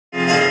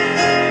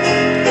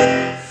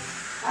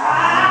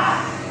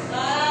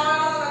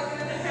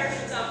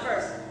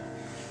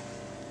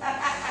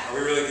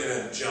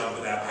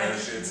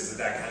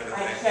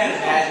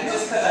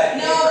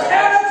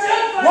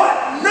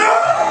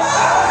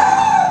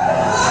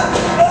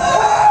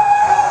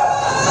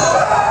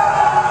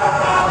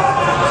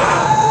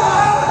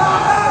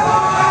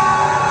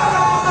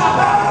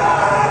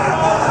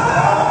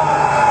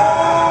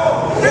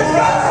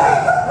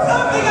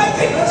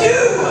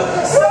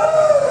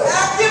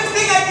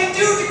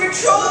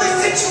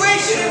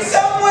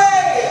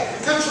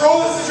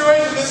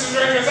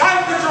strangers.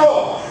 I'm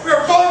Control. We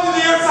are falling to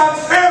the earth on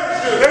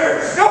parachute.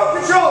 There's no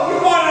Control. You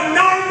want a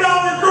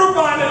 $9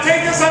 Groupon to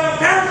take us on a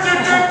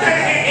parachute trip?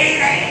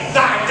 It ain't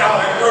 $9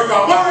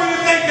 Groupon. What were you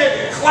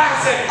thinking?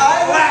 Classic.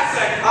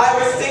 Classic. I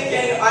was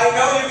thinking, I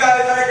know you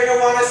guys aren't going to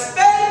want to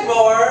spend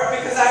more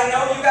because I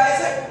know you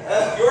guys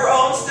have your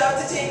own stuff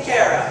to take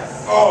care of.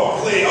 Oh,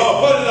 please.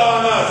 Oh, put it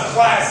on us.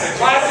 Classic.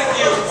 Classic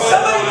you.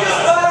 Somebody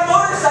just bought a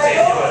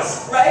motorcycle,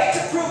 right?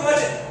 To prove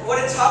what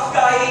a tough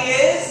guy he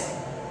is.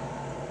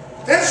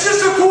 That's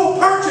just a cool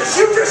purchase.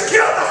 You just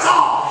killed us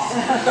all.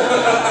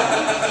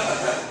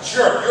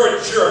 Jerk. You're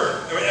a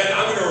jerk. And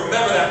I'm going to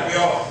remember that when we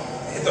all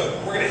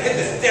we're going to hit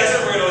this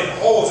desert. We're going to leave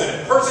holes in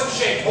it.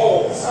 Person-shaped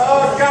holes.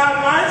 Oh,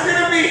 God. Mine's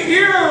going to be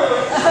huge.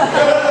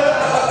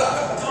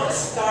 Don't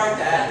start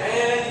that,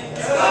 man.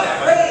 It's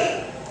not great.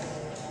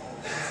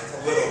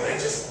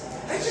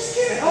 I just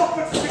can't help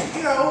but,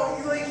 you know,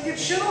 like you can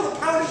shit all the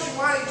poundage you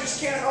want, you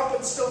just can't help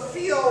but still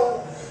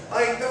feel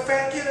like the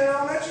fat kid in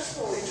elementary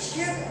school. You just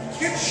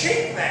can't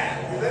shake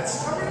that.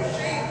 That's tough to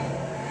shake.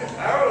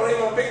 I don't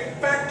leave a big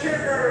fat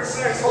kindergarten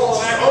sex hole.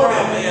 Just own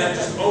it, man.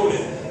 Just own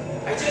it.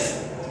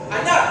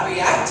 I'm not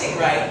reacting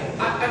right.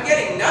 I'm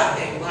getting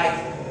nothing. Like,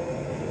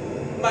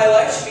 my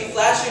life should be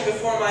flashing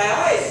before my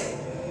eyes.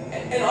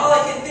 And all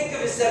I can think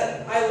of is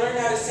that I learned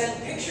how to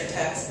send picture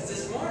texts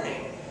this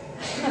morning.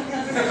 I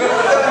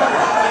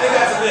think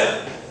that's a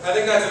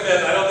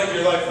myth. I don't think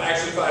your life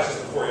actually flashes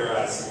before your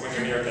eyes when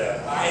you're near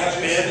death. I have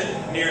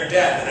been near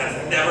death, and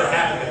that's never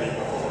happened to me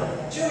before.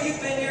 Joe, you've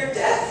been near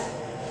death?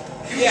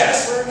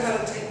 Yes. You just learned how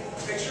to take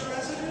picture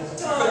messages?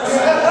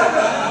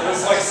 It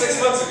was like 6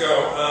 months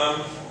ago.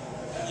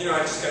 You know, I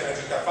just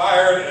got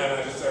fired,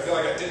 and I feel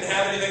like I didn't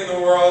have anything in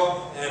the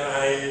world, and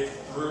I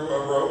threw a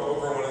rope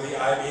over one of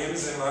the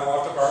I-beams in my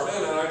loft apartment,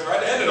 and I tried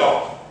to end it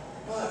all.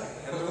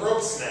 And the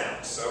rope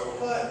snapped, so...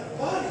 But,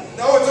 buddy...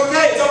 No, it's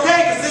okay,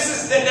 because this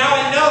is... Now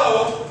I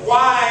know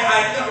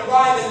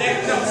why the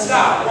neck... No,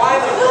 stop. Why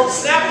the rope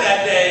snapped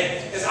that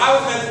day is I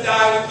was meant to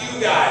die with you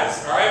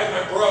guys, alright? With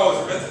my bros,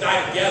 we're meant to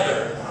die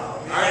together.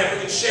 Alright, if we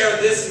can share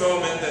this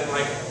moment, then,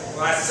 like, the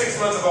last 6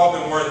 months have all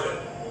been worth it.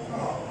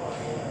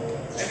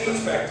 I mean,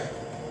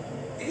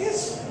 it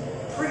is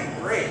pretty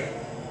great.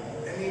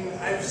 I mean,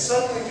 I've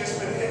suddenly just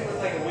been hit with,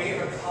 like, a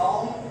wave of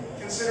calm,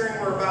 considering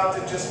we're about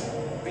to just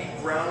be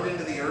ground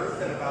into the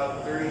earth in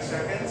about 30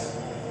 seconds.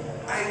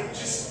 I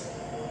just...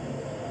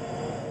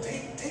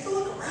 Take a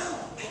look around.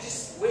 I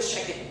just wish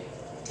I could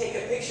take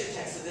a picture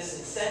text of this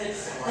and send it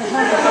somewhere.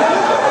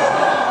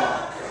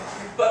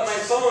 But my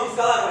phone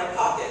fell out of my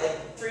pocket like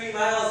 3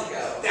 miles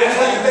ago. That's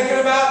what you're thinking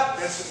about?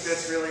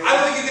 That's really... I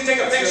don't think you can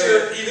take a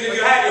picture even if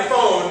you had your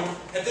phone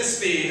at this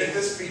speed. At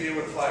this speed, it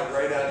would fly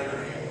right out of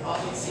your hand. All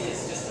you see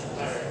is just a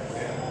blur.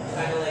 Yeah.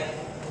 Kind of like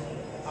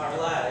our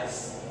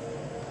lives.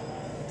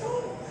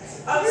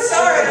 I'm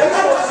sorry. I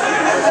want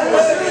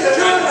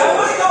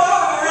to go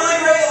off a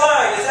really great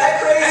line. Is that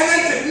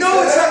crazy?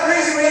 No, it's not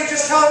crazy when you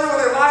just tell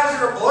everyone their lives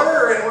are a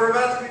blur and we're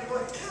about to be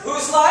like...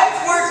 Whose lives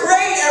were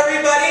great,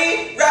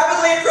 everybody?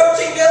 Rapidly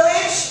approaching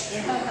village?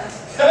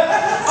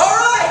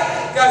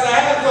 Alright! Guys, I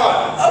had a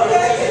thought.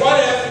 Okay.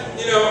 What if,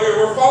 you know,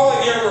 we're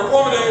falling here, we're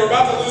plummeting, we're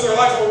about to lose our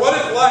lives, but what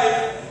if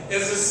life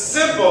is as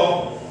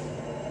simple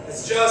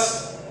as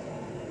just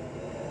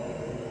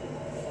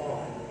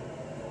falling?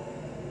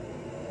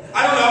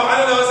 I don't know.